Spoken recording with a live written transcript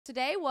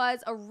Today was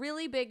a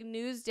really big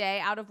news day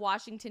out of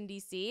Washington,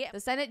 D.C. The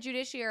Senate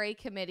Judiciary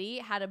Committee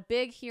had a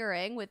big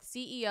hearing with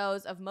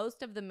CEOs of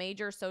most of the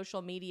major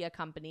social media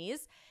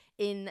companies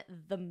in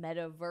the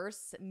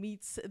metaverse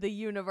meets the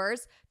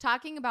universe,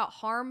 talking about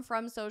harm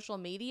from social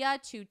media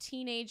to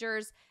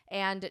teenagers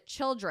and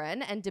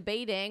children and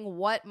debating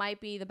what might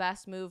be the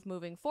best move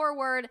moving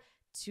forward: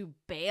 to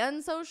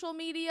ban social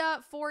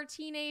media for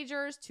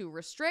teenagers, to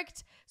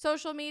restrict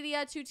social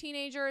media to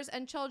teenagers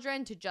and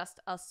children, to just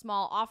a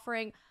small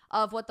offering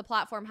of what the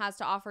platform has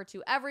to offer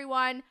to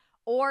everyone,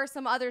 or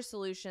some other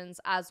solutions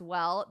as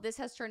well. This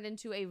has turned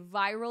into a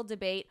viral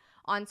debate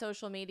on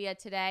social media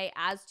today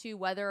as to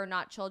whether or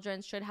not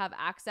children should have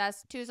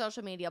access to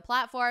social media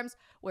platforms,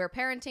 where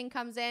parenting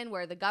comes in,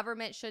 where the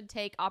government should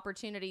take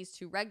opportunities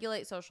to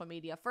regulate social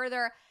media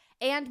further,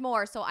 and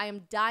more. So I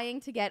am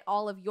dying to get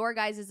all of your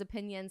guys'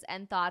 opinions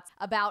and thoughts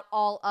about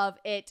all of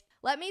it.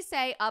 Let me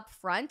say up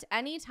front,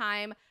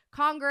 anytime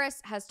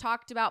Congress has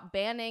talked about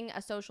banning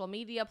a social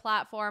media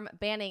platform,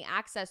 banning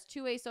access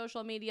to a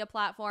social media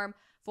platform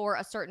for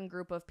a certain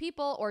group of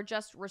people, or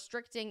just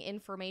restricting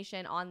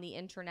information on the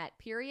internet,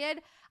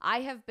 period,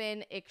 I have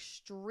been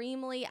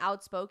extremely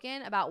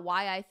outspoken about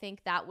why I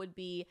think that would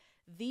be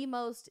the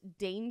most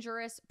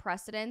dangerous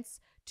precedents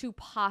to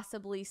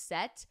possibly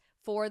set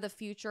for the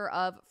future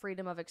of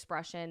freedom of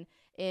expression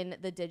in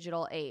the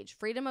digital age.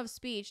 Freedom of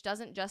speech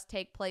doesn't just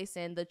take place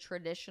in the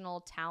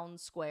traditional town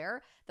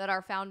square that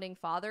our founding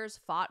fathers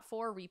fought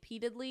for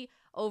repeatedly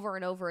over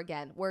and over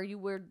again, where you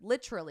would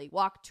literally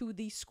walk to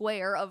the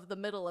square of the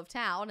middle of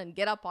town and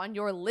get up on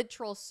your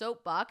literal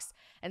soapbox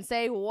and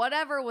say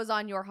whatever was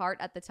on your heart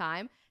at the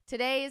time.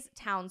 Today's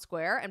town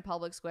square and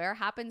public square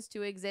happens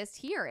to exist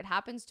here. It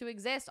happens to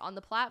exist on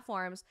the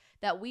platforms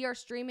that we are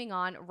streaming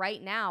on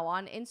right now,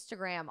 on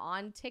Instagram,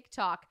 on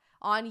TikTok,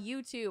 on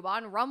YouTube,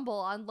 on Rumble,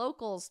 on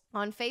Locals,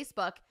 on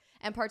Facebook.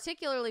 And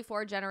particularly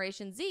for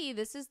Generation Z,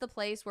 this is the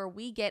place where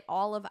we get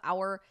all of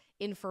our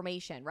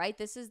information, right?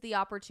 This is the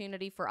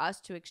opportunity for us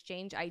to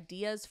exchange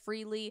ideas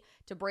freely,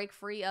 to break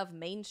free of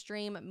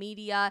mainstream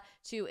media,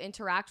 to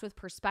interact with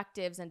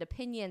perspectives and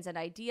opinions and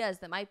ideas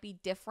that might be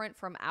different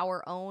from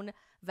our own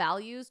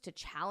values, to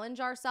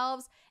challenge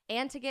ourselves,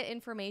 and to get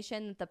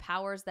information that the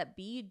powers that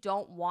be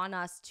don't want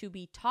us to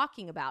be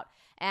talking about.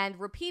 And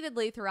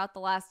repeatedly throughout the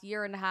last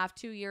year and a half,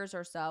 2 years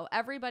or so,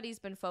 everybody's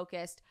been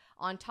focused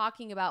on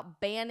talking about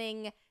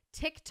banning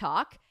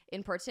TikTok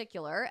in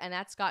particular, and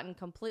that's gotten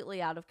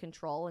completely out of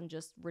control and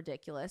just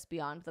ridiculous,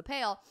 beyond the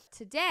pale.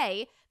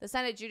 Today, the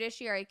Senate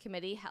Judiciary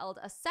Committee held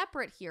a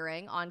separate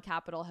hearing on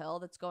Capitol Hill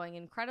that's going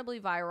incredibly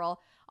viral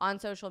on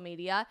social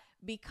media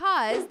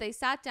because they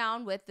sat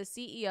down with the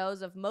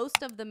CEOs of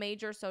most of the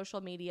major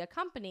social media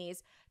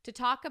companies to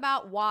talk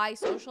about why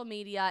social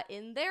media,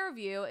 in their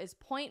view, is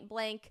point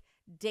blank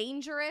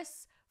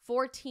dangerous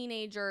for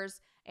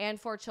teenagers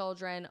and for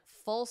children,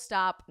 full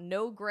stop,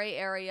 no gray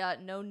area,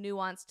 no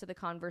nuance to the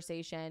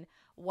conversation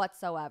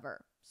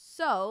whatsoever.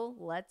 So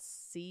let's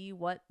see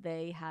what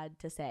they had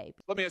to say.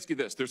 Let me ask you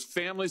this. There's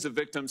families of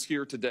victims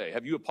here today.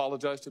 Have you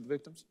apologized to the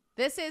victims?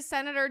 This is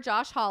Senator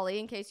Josh Hawley,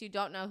 in case you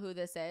don't know who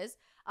this is.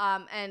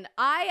 And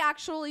I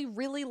actually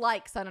really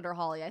like Senator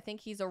Hawley. I think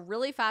he's a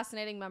really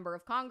fascinating member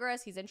of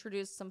Congress. He's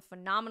introduced some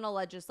phenomenal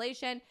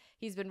legislation.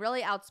 He's been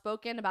really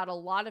outspoken about a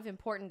lot of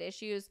important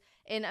issues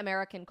in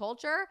American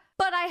culture.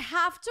 But I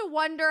have to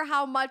wonder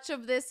how much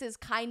of this is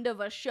kind of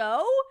a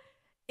show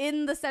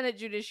in the Senate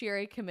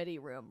Judiciary Committee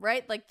room,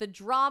 right? Like the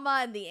drama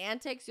and the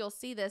antics, you'll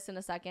see this in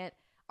a second,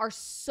 are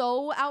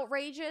so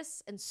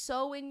outrageous and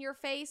so in your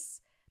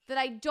face that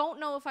I don't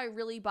know if I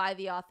really buy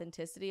the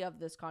authenticity of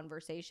this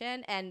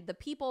conversation. And the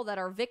people that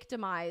are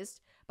victimized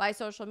by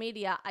social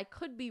media, I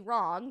could be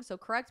wrong, so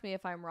correct me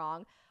if I'm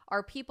wrong,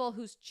 are people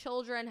whose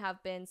children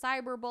have been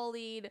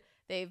cyberbullied.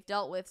 They've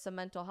dealt with some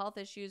mental health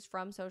issues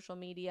from social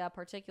media,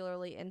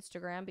 particularly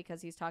Instagram,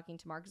 because he's talking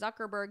to Mark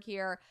Zuckerberg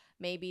here.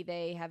 Maybe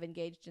they have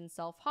engaged in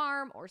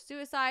self-harm or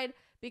suicide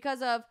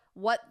because of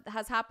what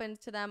has happened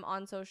to them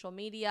on social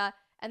media.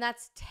 And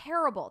that's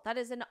terrible. That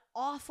is an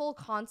awful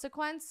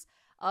consequence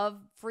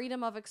of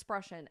freedom of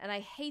expression. And I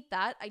hate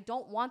that. I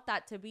don't want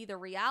that to be the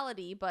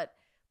reality, but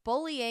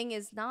bullying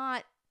is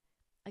not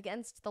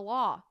against the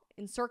law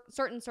in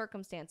certain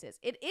circumstances.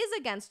 It is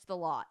against the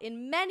law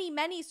in many,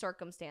 many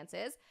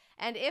circumstances.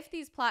 And if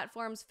these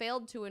platforms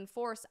failed to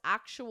enforce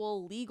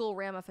actual legal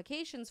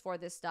ramifications for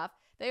this stuff,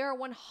 they are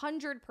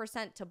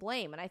 100% to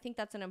blame. And I think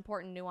that's an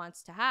important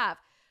nuance to have.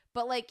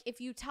 But like, if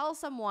you tell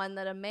someone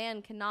that a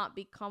man cannot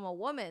become a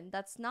woman,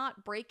 that's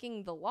not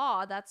breaking the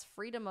law. That's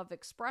freedom of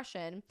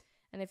expression.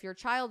 And if your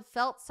child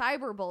felt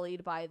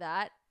cyberbullied by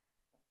that,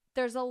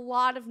 there's a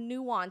lot of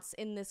nuance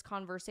in this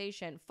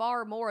conversation,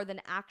 far more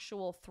than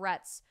actual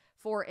threats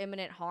for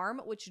imminent harm,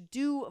 which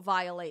do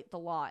violate the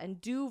law and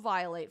do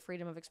violate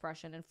freedom of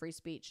expression and free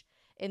speech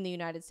in the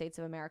United States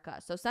of America.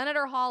 So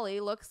Senator Hawley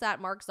looks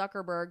at Mark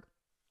Zuckerberg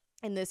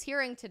in this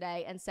hearing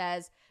today and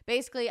says,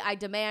 basically, I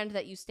demand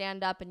that you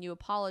stand up and you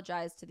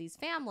apologize to these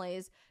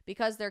families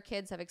because their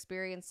kids have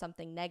experienced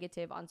something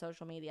negative on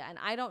social media. And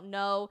I don't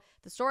know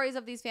the stories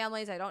of these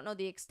families. I don't know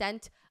the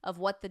extent of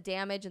what the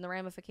damage and the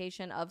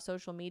ramification of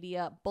social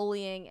media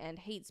bullying and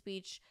hate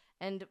speech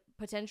and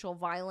potential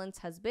violence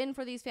has been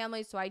for these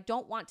families. So I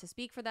don't want to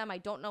speak for them. I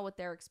don't know what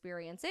their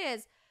experience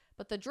is,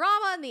 but the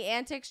drama and the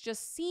antics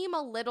just seem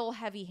a little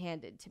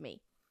heavy-handed to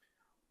me.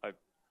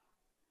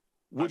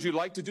 Would you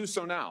like to do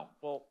so now?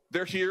 Well,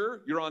 they're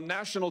here. You're on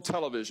national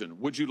television.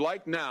 Would you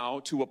like now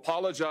to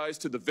apologize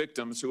to the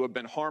victims who have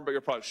been harmed by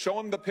your product? Show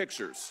them the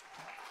pictures.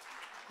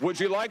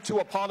 Would you like to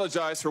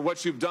apologize for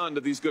what you've done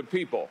to these good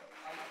people?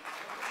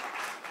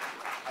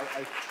 I'm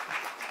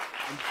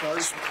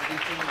sorry for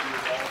everything that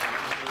you've all been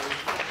through.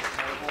 It's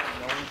terrible.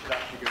 No one should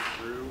have to go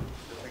through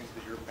the things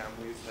that your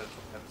families have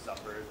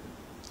suffered.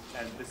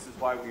 And this is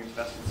why we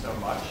invested so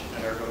much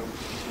and are going to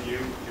continue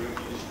doing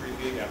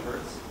industry-leading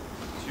efforts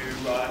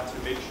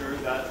to make sure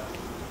that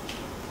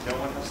no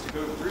one has to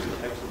go through the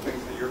types of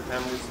things that your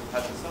families have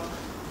had to suffer.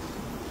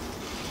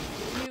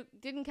 You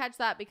didn't catch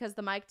that because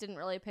the mic didn't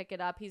really pick it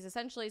up. He's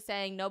essentially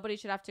saying nobody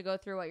should have to go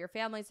through what your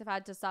families have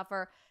had to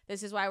suffer.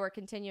 This is why we're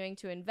continuing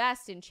to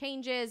invest in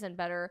changes and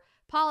better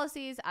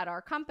policies at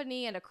our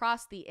company and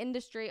across the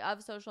industry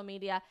of social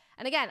media.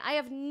 And again, I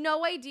have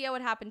no idea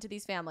what happened to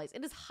these families.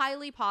 It is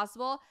highly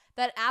possible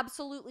that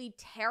absolutely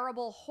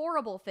terrible,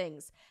 horrible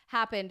things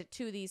happened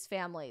to these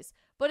families.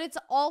 But it's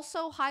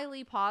also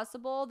highly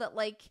possible that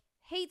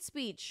hate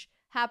speech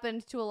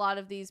happened to a lot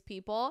of these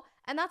people.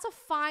 And that's a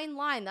fine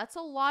line. That's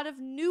a lot of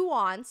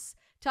nuance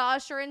to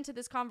usher into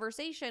this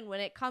conversation when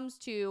it comes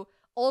to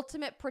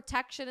ultimate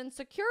protection and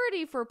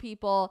security for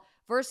people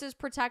versus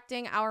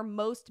protecting our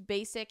most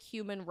basic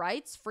human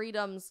rights,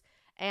 freedoms,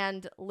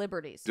 and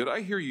liberties. Did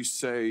I hear you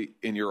say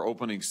in your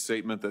opening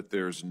statement that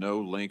there's no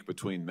link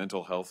between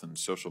mental health and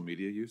social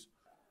media use?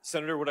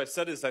 Senator, what I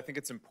said is I think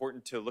it's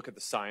important to look at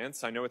the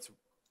science. I know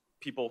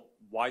people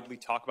widely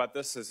talk about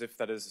this as if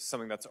that is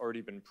something that's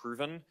already been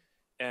proven.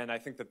 And I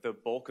think that the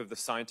bulk of the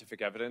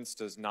scientific evidence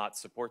does not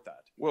support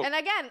that. Well, and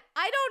again,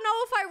 I don't know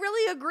if I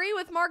really agree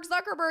with Mark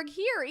Zuckerberg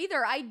here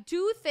either. I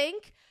do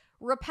think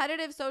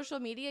repetitive social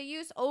media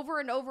use over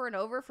and over and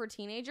over for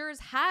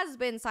teenagers has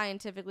been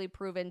scientifically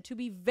proven to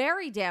be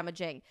very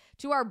damaging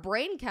to our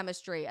brain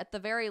chemistry at the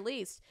very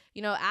least.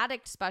 You know,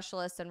 addict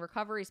specialists and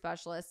recovery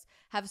specialists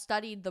have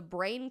studied the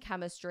brain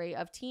chemistry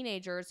of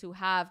teenagers who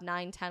have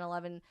 9, 10,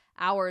 11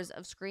 hours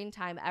of screen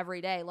time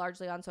every day,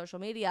 largely on social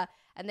media.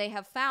 And they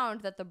have found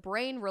that the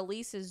brain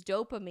releases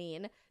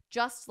dopamine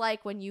just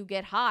like when you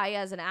get high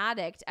as an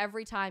addict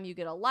every time you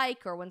get a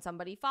like or when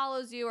somebody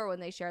follows you or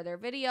when they share their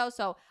video.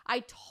 So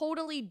I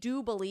totally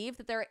do believe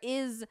that there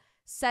is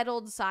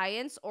settled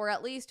science, or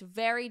at least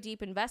very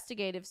deep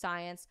investigative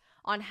science,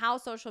 on how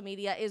social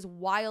media is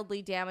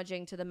wildly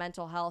damaging to the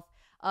mental health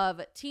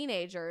of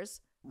teenagers.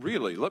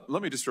 Really? Let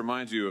me just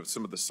remind you of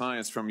some of the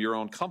science from your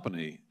own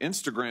company.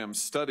 Instagram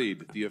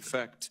studied the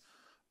effect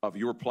of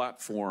your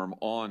platform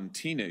on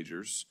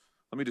teenagers.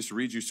 Let me just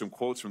read you some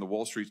quotes from the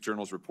Wall Street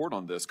Journal's report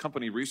on this.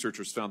 Company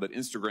researchers found that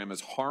Instagram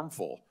is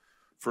harmful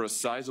for a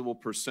sizable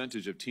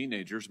percentage of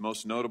teenagers,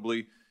 most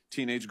notably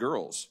teenage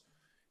girls.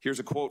 Here's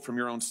a quote from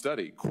your own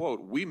study.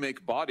 Quote, "We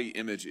make body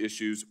image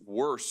issues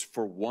worse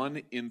for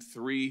 1 in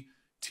 3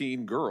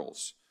 teen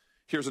girls."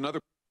 Here's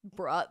another.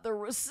 Brought the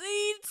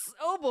receipts.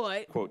 Oh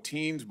boy. Quote,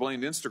 "Teens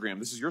blamed Instagram,"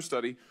 this is your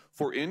study,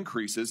 "for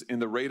increases in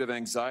the rate of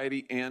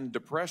anxiety and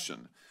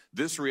depression.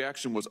 This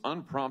reaction was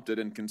unprompted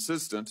and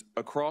consistent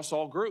across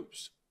all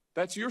groups."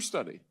 That's your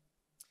study.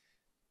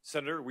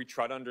 Senator, we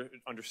try to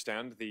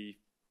understand the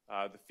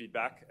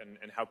feedback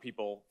and how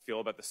people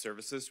feel about the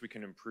services. We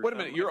can improve. Wait a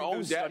minute. Your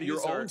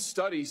own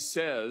study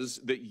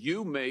says that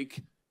you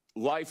make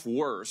life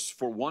worse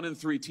for 1 in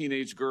 3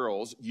 teenage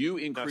girls. You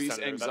increase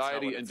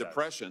anxiety and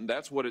depression.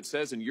 That's what it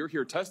says. And you're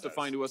here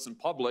testifying to us in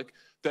public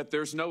that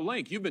there's no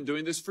link. You've been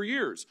doing this for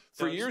years.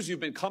 For years, you've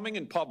been coming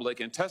in public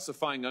and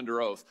testifying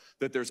under oath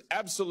that there's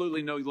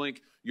absolutely no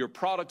link. Your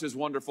product is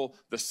wonderful.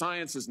 The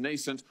science is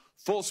nascent,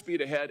 full speed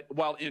ahead,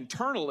 while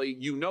internally,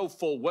 you know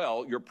full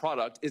well your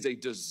product is a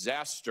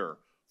disaster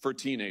for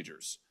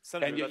teenagers.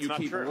 Senator, and yet you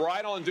keep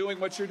right on doing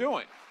what you're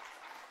doing.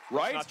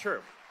 Right? That's not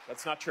true.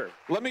 That's not true.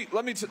 Let me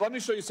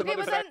show you some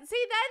other facts. Then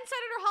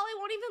Senator Hawley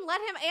won't even let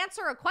him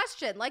answer a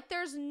question. Like,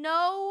 there's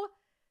no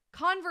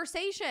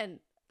conversation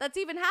that's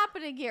even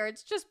happening here.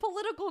 It's just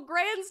political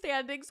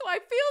grandstanding. So I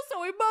feel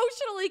so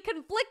emotionally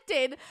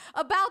conflicted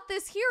about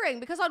this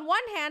hearing because on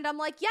one hand, I'm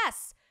like,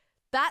 yes,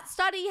 that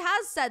study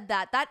has said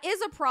that. That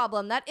is a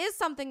problem. That is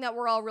something that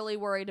we're all really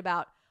worried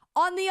about.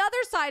 On the other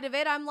side of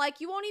it, I'm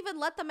like, you won't even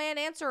let the man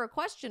answer a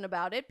question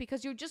about it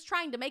because you're just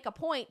trying to make a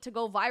point to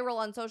go viral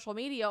on social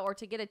media or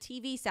to get a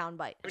TV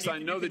soundbite. I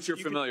know that you're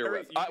familiar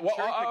with. Wait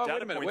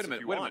a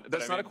minute.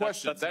 That's not a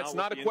question. That's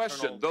not a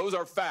question. Those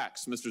are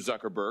facts, Mr.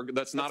 Zuckerberg.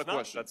 That's not a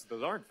question.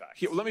 Those aren't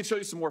facts. Let me show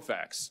you some more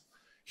facts.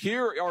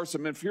 Here's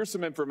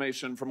some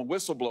information from a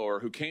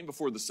whistleblower who came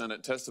before the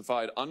Senate,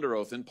 testified under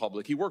oath in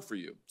public. He worked for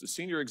you. He's a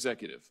senior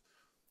executive.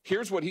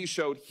 Here's what he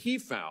showed he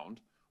found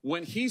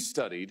when he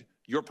studied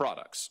your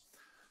products.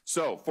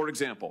 So, for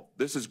example,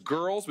 this is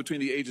girls between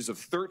the ages of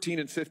 13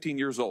 and 15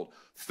 years old.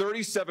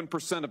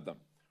 37% of them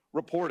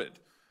reported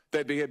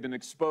that they had been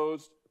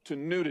exposed to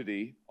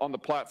nudity on the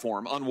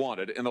platform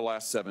unwanted in the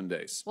last 7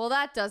 days. Well,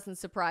 that doesn't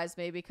surprise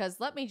me, because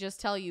let me just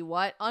tell you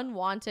what,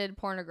 unwanted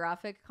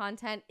pornographic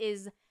content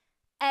is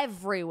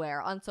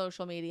everywhere on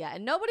social media,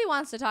 and nobody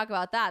wants to talk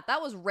about that.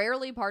 That was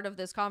rarely part of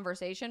this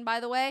conversation, by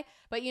the way.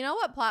 But you know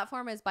what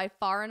platform is by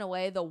far and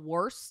away the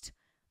worst?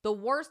 The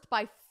worst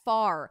by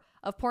far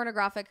of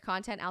pornographic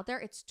content out there?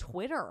 It's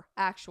Twitter,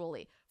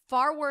 actually.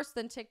 Far worse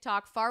than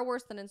TikTok, far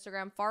worse than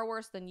Instagram, far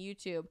worse than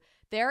YouTube.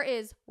 There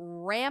is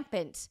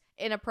rampant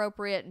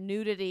inappropriate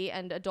nudity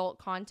and adult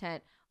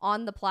content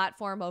on the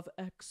platform of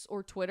X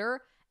or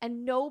Twitter,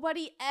 and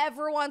nobody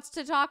ever wants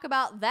to talk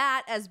about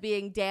that as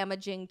being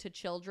damaging to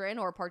children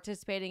or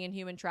participating in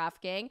human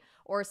trafficking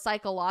or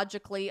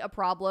psychologically a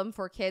problem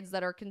for kids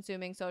that are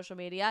consuming social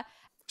media.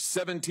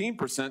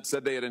 17%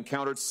 said they had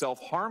encountered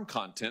self-harm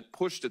content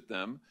pushed at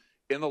them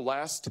in the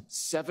last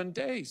 7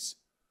 days.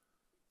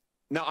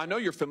 Now, I know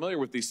you're familiar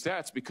with these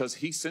stats because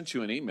he sent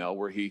you an email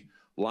where he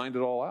lined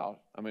it all out.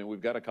 I mean,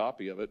 we've got a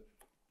copy of it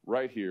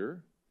right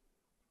here.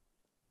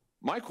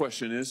 My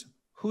question is,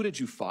 who did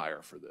you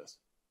fire for this?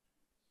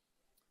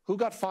 Who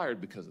got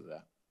fired because of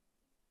that?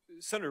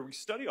 Senator, we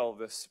study all of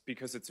this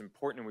because it's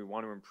important and we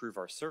want to improve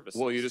our services.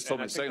 Well, you just told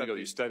me a second ago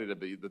you studied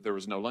it, that there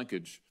was no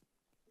linkage.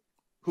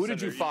 Who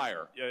Senator, did you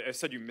fire? Yeah, I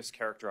said you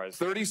mischaracterized.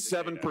 37%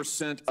 of... He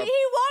won't even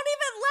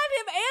let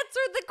him answer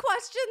the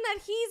question that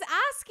he's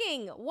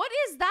asking. What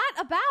is that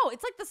about?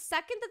 It's like the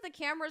second that the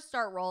cameras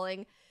start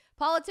rolling,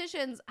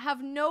 politicians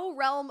have no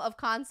realm of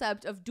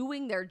concept of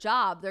doing their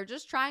job. They're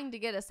just trying to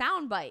get a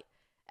soundbite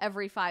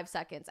every 5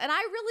 seconds. And I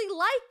really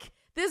like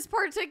this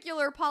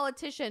particular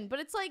politician, but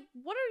it's like,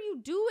 what are you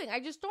doing? I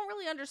just don't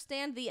really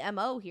understand the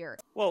MO here.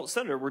 Well,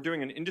 Senator, we're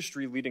doing an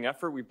industry-leading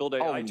effort. We build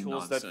AI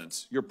tools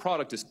nonsense. Your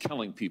product is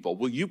killing people.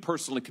 Will you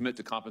personally commit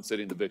to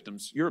compensating the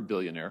victims? You're a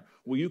billionaire.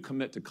 Will you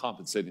commit to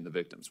compensating the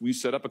victims? Will you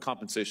set up a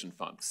compensation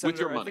fund Senator, with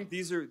your money? I think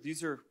these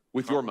are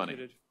with your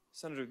money.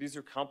 Senator, these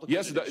are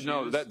complicated issues.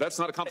 No, that's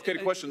not a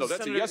complicated question, though.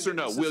 That's Senator, a yes or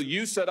no. Will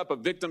you set up a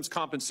victims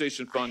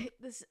compensation fund?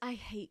 I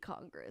hate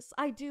Congress.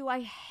 I do.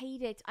 I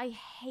hate it. I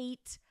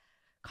hate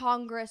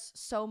Congress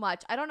so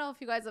much. I don't know if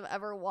you guys have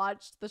ever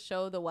watched the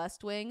show The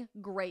West Wing.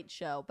 Great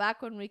show.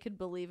 Back when we could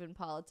believe in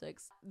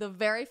politics. The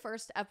very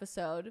first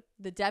episode,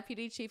 the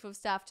Deputy Chief of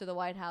Staff to the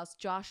White House,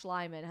 Josh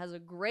Lyman, has a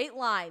great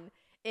line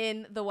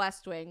in The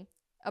West Wing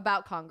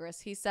about Congress.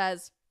 He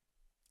says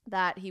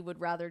that he would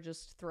rather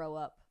just throw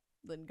up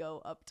than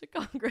go up to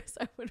Congress.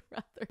 I would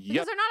rather.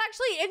 Because they're not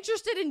actually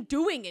interested in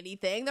doing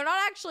anything. They're not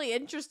actually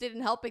interested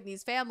in helping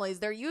these families.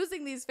 They're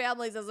using these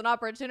families as an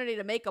opportunity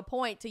to make a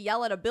point, to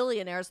yell at a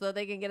billionaire so that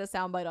they can get a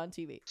soundbite on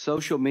TV.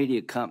 Social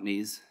media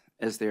companies,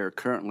 as they are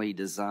currently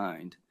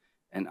designed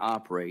and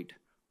operate,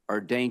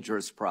 are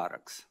dangerous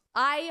products.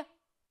 I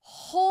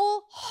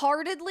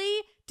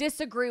wholeheartedly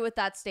disagree with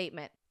that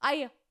statement.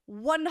 I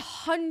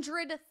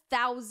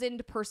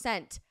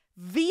 100,000%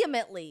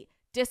 vehemently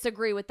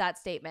disagree with that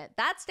statement.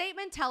 That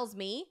statement tells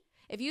me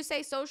if you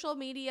say social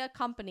media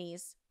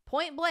companies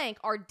point blank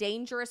are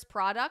dangerous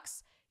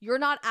products, you're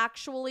not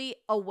actually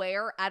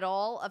aware at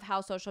all of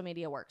how social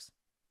media works.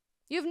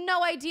 You have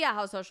no idea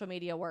how social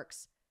media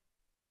works.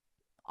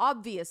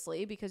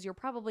 Obviously, because you're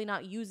probably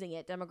not using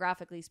it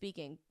demographically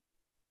speaking.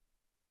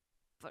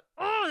 But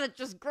that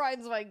just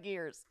grinds my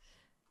gears.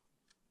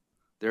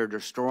 They're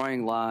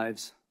destroying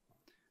lives,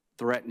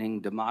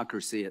 threatening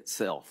democracy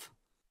itself.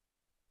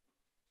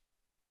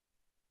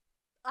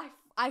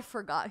 I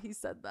forgot he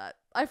said that.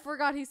 I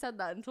forgot he said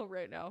that until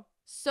right now.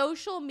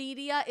 Social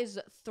media is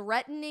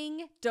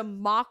threatening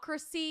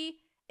democracy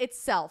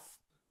itself.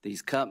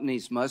 These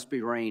companies must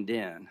be reined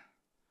in,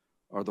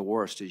 or the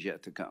worst is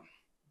yet to come.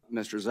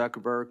 Mr.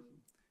 Zuckerberg,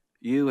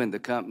 you and the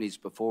companies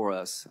before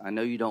us, I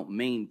know you don't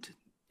mean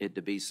it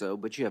to be so,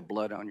 but you have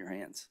blood on your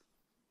hands.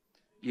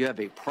 You have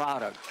a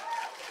product.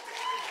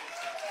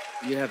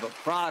 You have a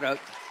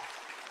product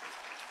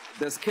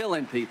that's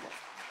killing people.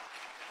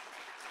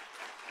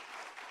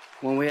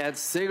 When we had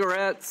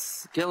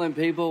cigarettes killing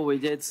people, we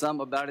did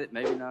some about it,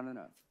 maybe not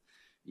enough.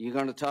 You're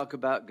going to talk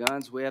about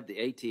guns, we have the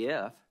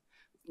ATF.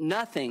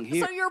 Nothing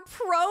here. So you're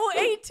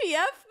pro-ATF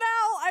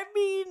now? I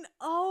mean,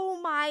 oh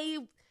my.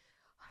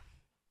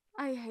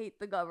 I hate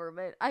the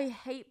government. I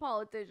hate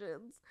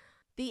politicians.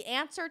 The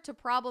answer to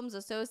problems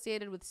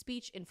associated with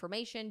speech,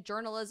 information,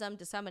 journalism,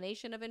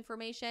 dissemination of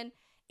information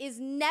is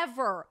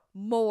never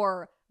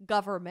more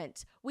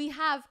government. We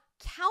have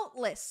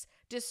countless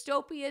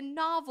dystopian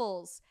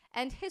novels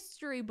and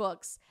history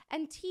books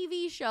and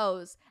TV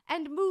shows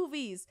and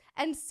movies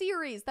and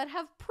series that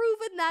have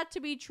proven that to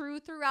be true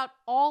throughout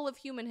all of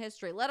human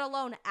history, let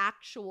alone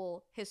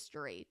actual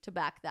history to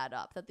back that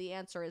up, that the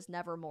answer is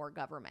never more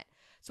government.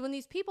 So when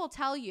these people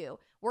tell you,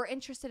 we're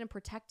interested in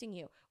protecting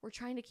you, we're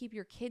trying to keep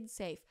your kids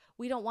safe,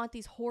 we don't want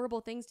these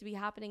horrible things to be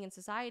happening in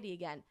society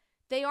again,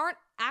 they aren't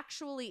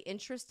actually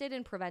interested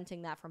in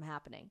preventing that from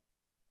happening.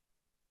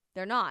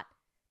 They're not.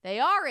 They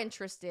are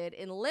interested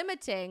in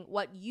limiting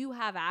what you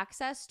have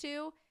access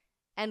to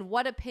and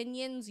what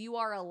opinions you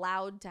are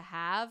allowed to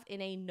have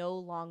in a no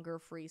longer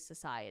free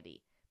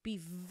society. Be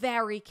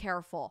very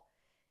careful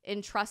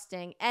in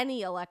trusting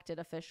any elected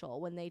official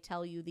when they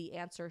tell you the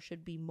answer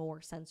should be more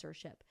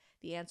censorship.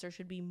 The answer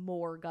should be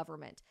more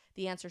government.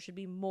 The answer should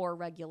be more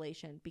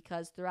regulation,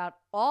 because throughout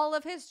all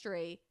of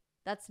history,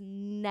 that's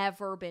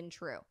never been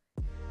true.